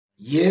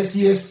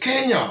Yes,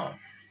 Kenya.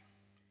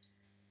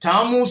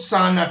 Tamu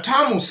sana,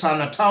 tamu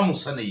sana, tamu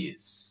sana,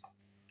 yes.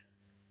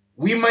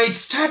 We might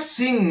start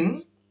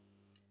seeing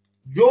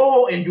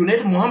Joho and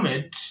Junet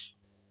Mohammed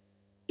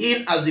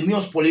in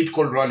Azimio's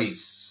political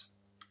rallies.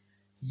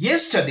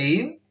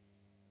 Yesterday,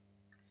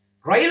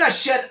 Raila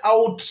shared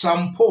out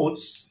some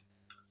posts.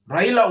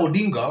 Raila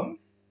Odinga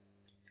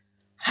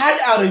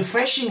had a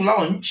refreshing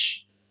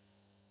lunch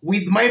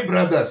with my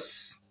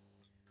brothers,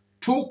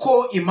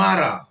 Tuko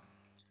Imara.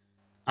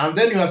 And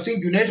then you are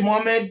seeing Junet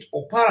Mohammed,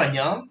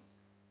 Oparanya,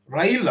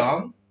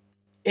 Raila,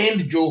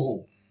 and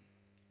Joho.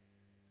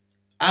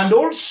 And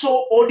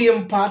also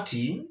ODM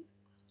party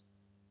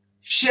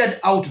shared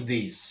out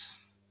this.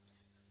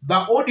 The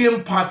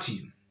ODM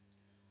party.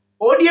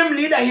 ODM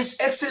leader, His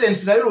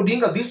Excellency Raila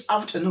Odinga, this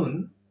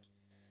afternoon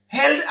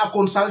held a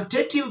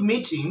consultative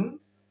meeting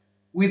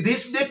with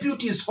his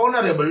deputies,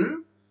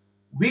 Honorable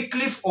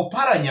Wycliffe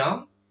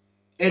Oparanya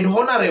and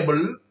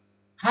Honorable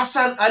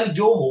Hassan Ali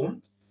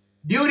Joho,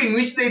 during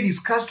which they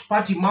discussed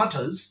party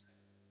matters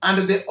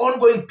and the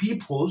ongoing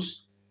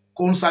people's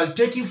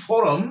consultative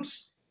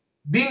forums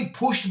being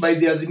pushed by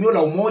the Azimio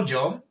la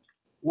Umoja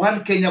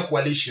One Kenya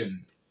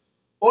coalition.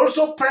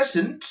 Also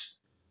present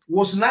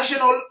was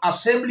National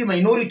Assembly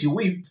Minority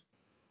Whip,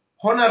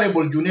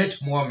 Honorable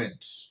Junet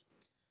Mohammed.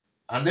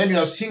 And then you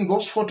are seeing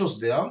those photos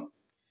there,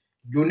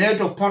 Junet,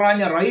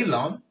 Oparanya,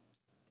 Raila,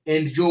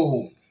 and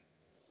Joho.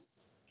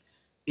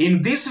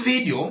 In this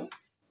video,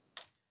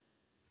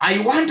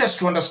 I want us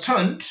to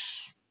understand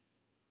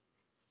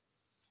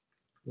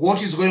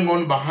what is going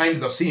on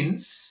behind the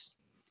scenes.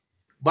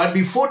 But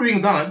before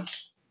doing that,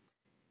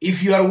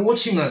 if you are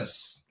watching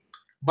us,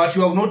 but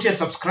you have not yet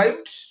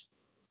subscribed,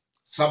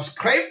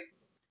 subscribe,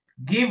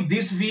 give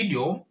this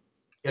video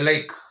a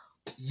like.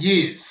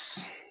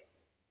 Yes.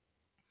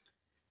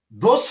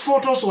 Those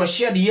photos were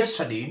shared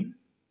yesterday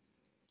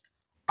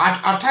at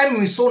a time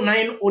we saw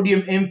 9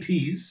 ODM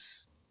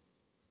MPs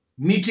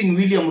meeting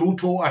William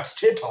Ruto at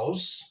State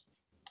House,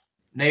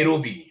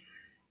 Nairobi.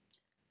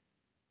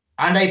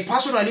 And I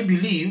personally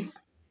believe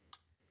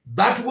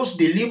that was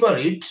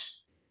deliberate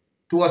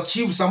to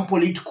achieve some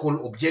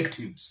political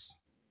objectives.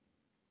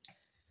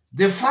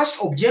 The first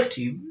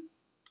objective,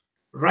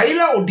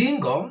 Raila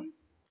Odinga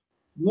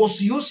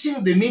was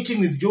using the meeting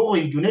with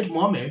Joho and Junet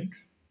Mohammed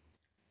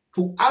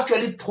to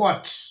actually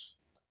thwart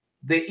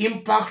the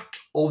impact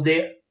of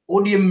the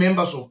ODM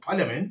members of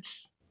parliament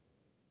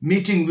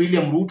meeting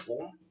William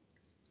Ruto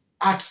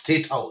at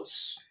State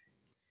House.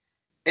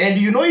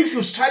 And you know, if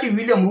you study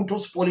William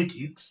Ruto's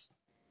politics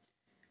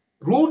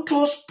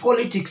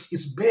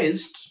is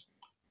based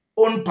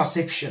on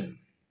perception.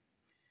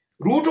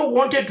 Ruto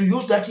wanted to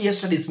use that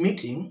yesterday's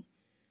meeting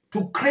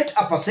to create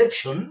a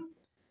perception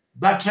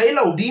that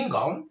Raila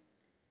Odinga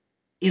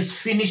is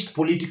finished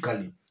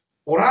politically.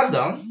 Or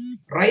rather,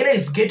 Raila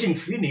is getting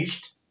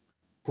finished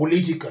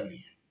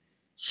politically.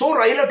 So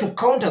Raila, to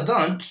counter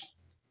that,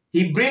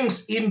 he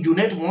brings in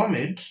Junet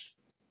Mohammed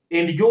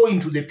and Joho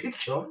into the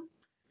picture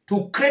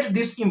to create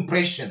this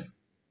impression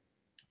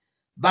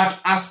that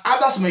as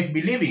others might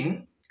be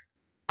leaving,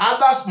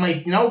 others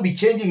might now be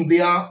changing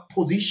their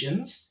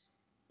positions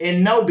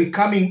and now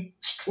becoming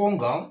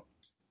stronger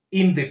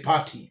in the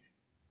party.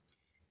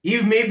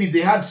 If maybe they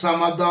had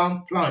some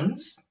other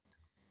plans,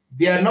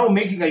 they are now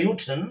making a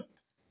U-turn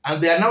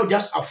and they are now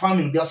just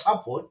affirming their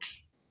support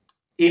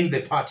in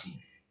the party.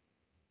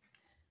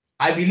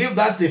 I believe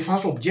that's the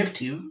first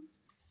objective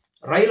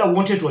Raila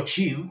wanted to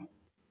achieve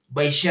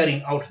by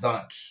sharing out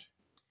that.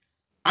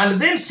 And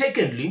then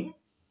secondly,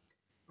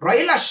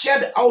 Raila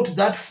shared out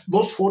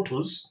those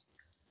photos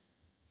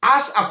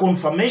as a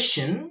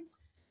confirmation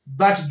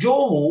that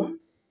Joho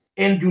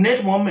and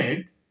Junet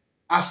Mohammed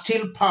are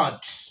still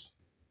part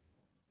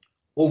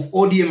of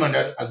ODM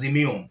and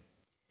Azimio.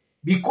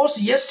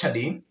 Because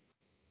yesterday,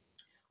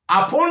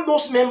 upon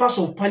those members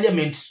of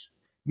parliament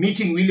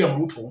meeting William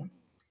Ruto,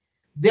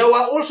 there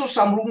were also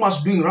some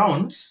rumors doing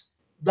rounds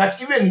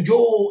that even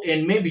Joho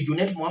and maybe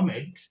Junet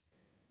Mohammed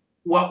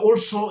were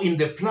also in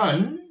the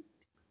plan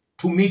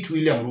to meet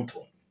William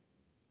Ruto.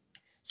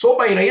 So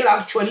by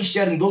Raila actually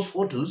sharing those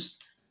photos,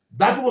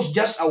 that was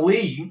just a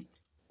way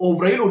of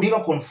Raila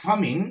Odinga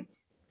confirming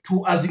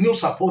to Azimio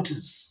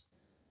supporters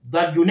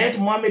that Junet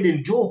Mohammed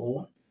and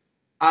Joho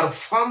are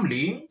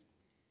firmly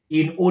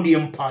in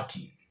ODM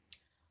party.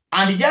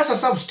 And just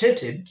as I've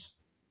stated,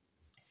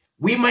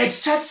 we might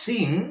start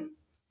seeing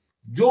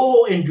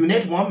Joho and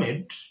Junet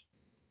Mohammed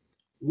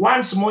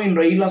once more in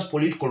Raila's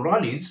political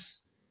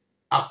rallies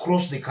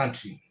across the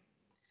country.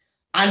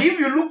 And if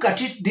you look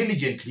at it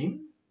diligently,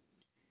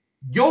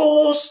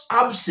 Joho's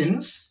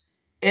absence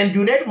and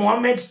Junet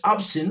Mohammed's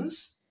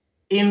absence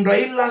in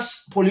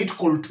Raila's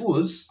political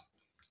tours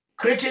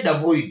created a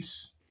void.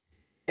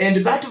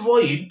 And that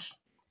void,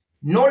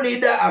 no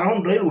leader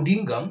around Raila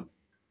Odinga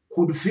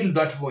could fill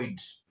that void.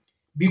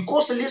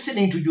 Because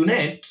listening to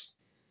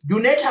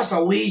Junet has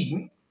a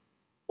way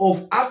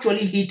of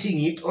actually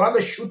hitting it, or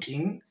rather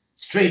shooting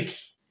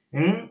straight,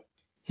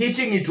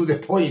 hitting it to the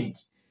point.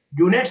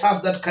 Junet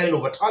has that kind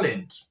of a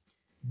talent.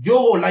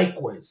 Joho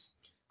likewise.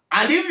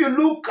 And if you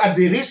look at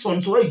the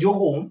reasons why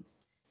Joho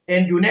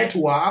and Junet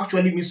were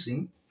actually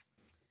missing,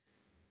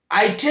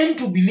 I tend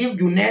to believe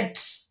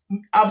Junet's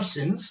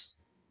absence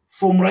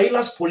from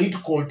Raila's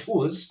political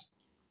tours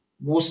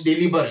was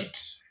deliberate.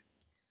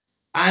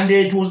 And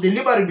it was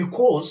deliberate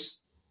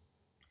because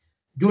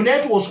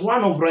Junet was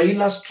one of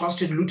Raila's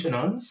trusted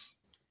lieutenants,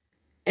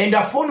 and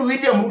upon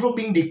William Ruto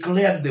being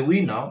declared the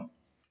winner,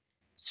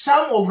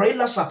 some of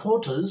Raila's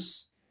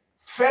supporters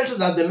felt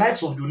that the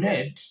likes of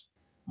Junet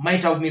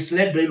might have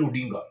misled Raila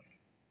Odinga.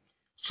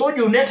 So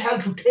Junet had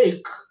to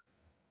take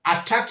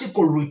a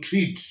tactical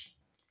retreat,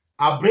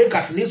 a break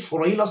at least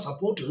for Raila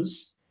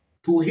supporters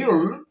to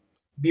heal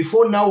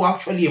before now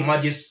actually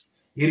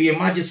he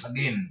re-emerges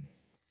again.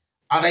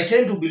 And I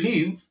tend to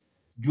believe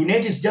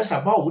Junet is just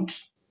about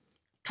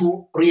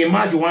to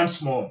re-emerge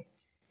once more.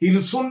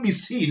 He'll soon be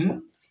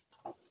seen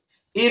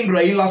in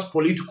Raila's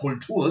political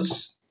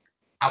tours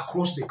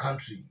across the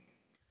country.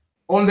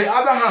 On the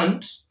other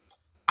hand,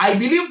 I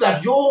believe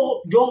that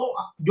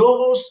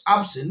Joho's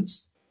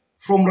absence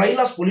from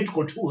Raila's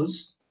political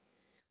tours,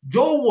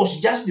 Joho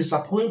was just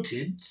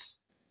disappointed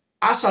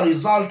as a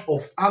result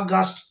of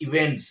August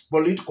events,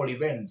 political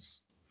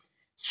events.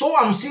 So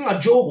I'm seeing a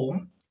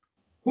Joho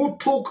who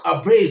took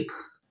a break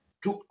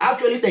to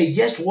actually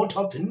digest what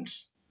happened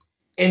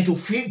and to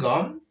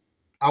figure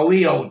a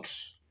way out.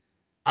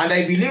 And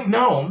I believe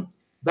now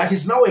that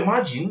he's now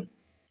emerging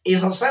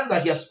is a sign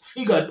that he has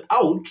figured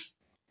out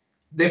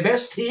the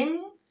best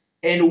thing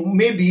and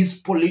maybe his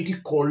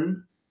political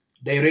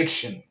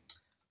direction.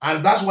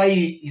 And that's why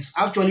he is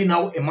actually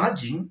now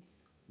emerging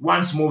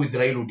once more with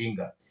Raila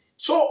Odinga.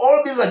 So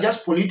all these are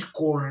just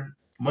political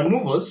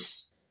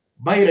maneuvers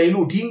by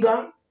Raila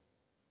Odinga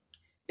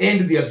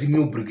and the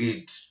Azimio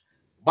Brigade.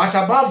 But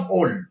above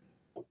all,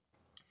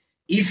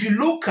 if you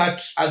look at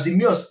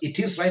Azimio as it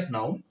is right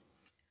now,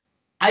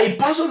 I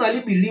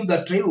personally believe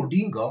that Raila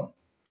Odinga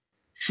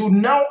should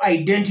now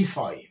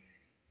identify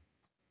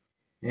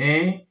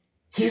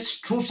his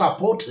true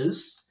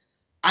supporters,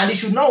 and he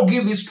should now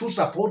give his true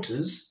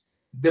supporters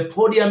the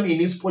podium in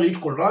his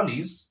political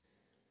rallies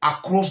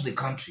across the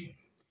country.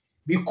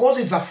 Because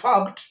it's a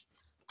fact,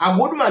 a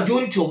good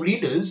majority of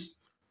leaders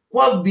who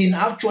have been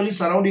actually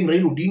surrounding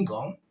Raila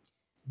Odinga,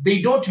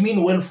 they don't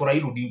mean well for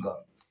Raila Odinga.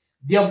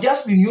 They have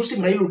just been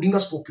using Raila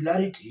Odinga's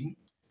popularity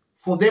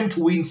for them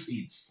to win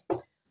seats.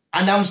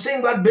 And I'm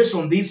saying that based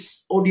on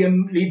these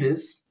ODM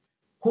leaders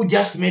who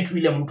just met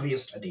William Ruto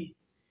yesterday.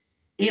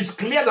 It's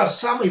clear that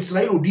it's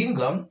Raila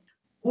Odinga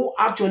who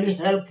actually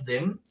helped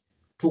them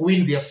to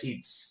win their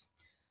seats.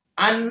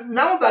 And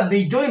now that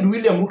they joined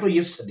William Ruto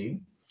yesterday,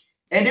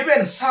 and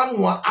even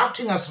some were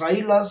acting as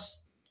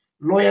Raila's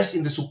lawyers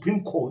in the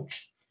Supreme Court,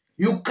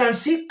 you can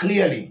see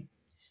clearly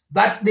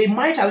that they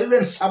might have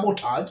even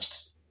sabotaged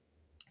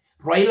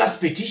Raila's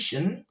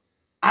petition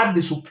at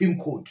the Supreme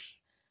Court.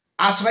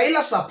 As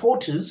Raila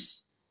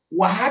supporters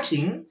were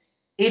hurting,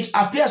 it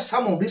appears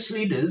some of these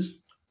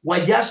leaders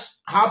were just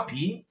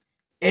happy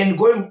and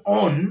going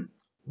on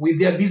with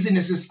their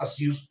businesses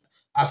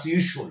as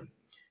usual.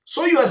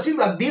 So you are seeing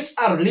that these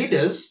are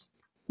leaders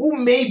who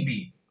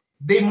maybe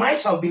they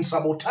might have been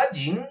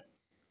sabotaging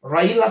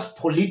Raila's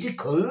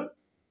political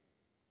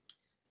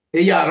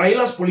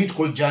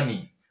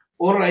journey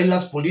or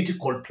Raila's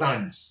political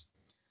plans.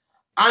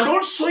 And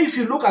also, if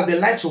you look at the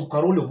likes of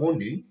Carol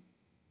Omondi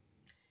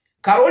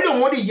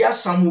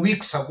just some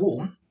weeks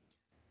ago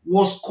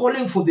was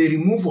calling for the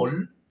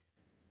removal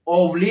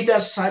of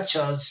leaders such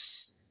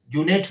as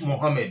Junet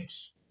Mohammed.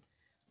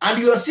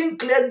 And you are seeing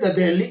clearly that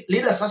the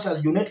leaders such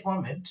as Junet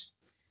Mohammed,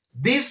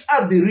 these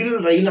are the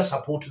real Raila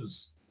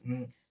supporters.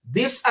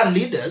 These are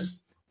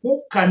leaders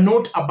who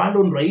cannot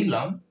abandon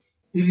Raila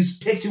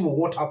irrespective of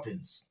what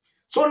happens.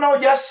 So now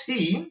just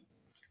see,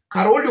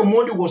 Carol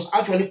Omondi was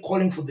actually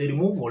calling for the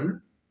removal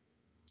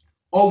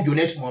of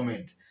Junet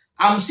Mohammed.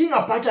 I'm seeing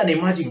a pattern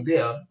emerging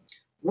there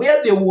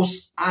where there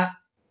was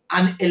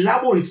an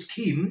elaborate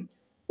scheme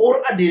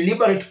or a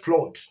deliberate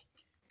plot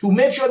to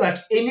make sure that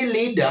any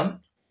leader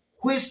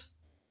who is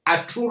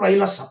a true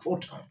Raila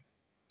supporter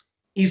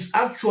is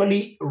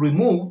actually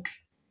removed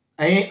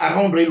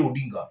around Raila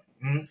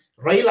Odinga.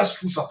 Raila's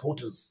true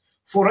supporters.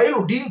 For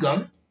Raila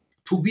Odinga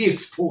to be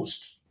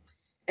exposed.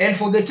 And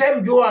for the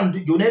time Joe and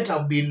Junet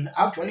have been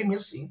actually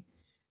missing,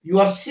 you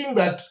are seeing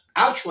that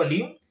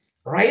actually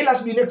Raila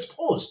has been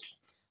exposed.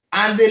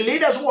 And the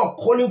leaders who are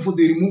calling for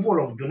the removal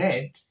of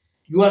Junet,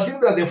 you are seeing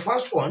that the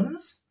first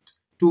ones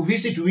to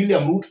visit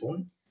William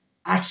Ruto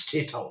at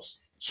State House.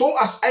 So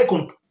as I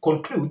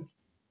conclude,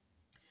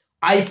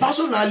 I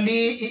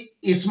personally,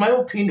 it's my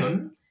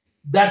opinion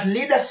that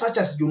leaders such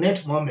as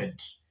Junet Mohammed,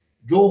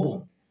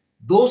 Joho,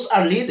 those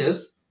are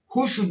leaders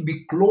who should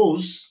be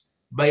close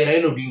by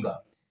Raila Odinga.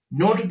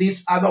 Not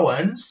these other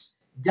ones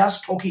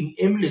just talking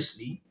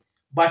aimlessly,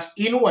 but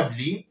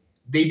inwardly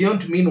they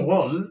don't mean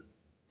well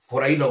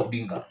for Raila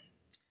Odinga.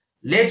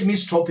 Let me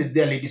stop it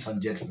there, ladies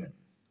and gentlemen.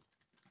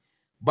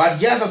 But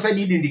just as I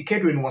did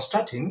indicate when we were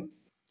starting,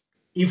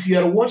 if you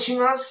are watching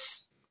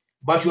us,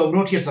 but you have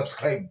not yet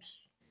subscribed,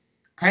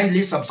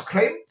 kindly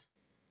subscribe,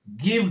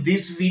 give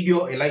this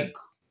video a like.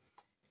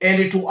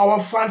 And to our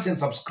fans and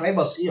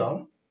subscribers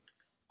here,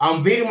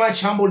 I'm very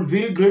much humbled,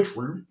 very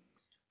grateful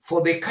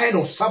for the kind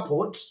of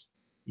support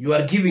you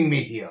are giving me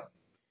here.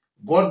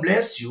 God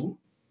bless you.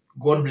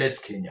 God bless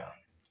Kenya.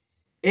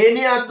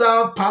 Any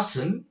other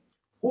person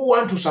who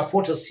want to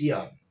support us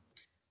here,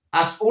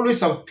 as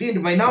always, I've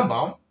pinned my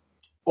number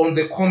on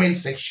the comment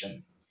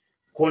section.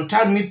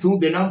 Contact me through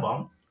the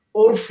number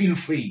or feel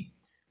free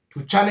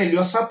to channel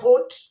your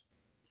support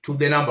to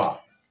the number.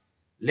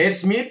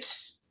 Let's meet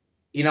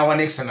in our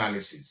next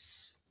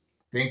analysis.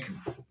 Thank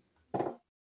you.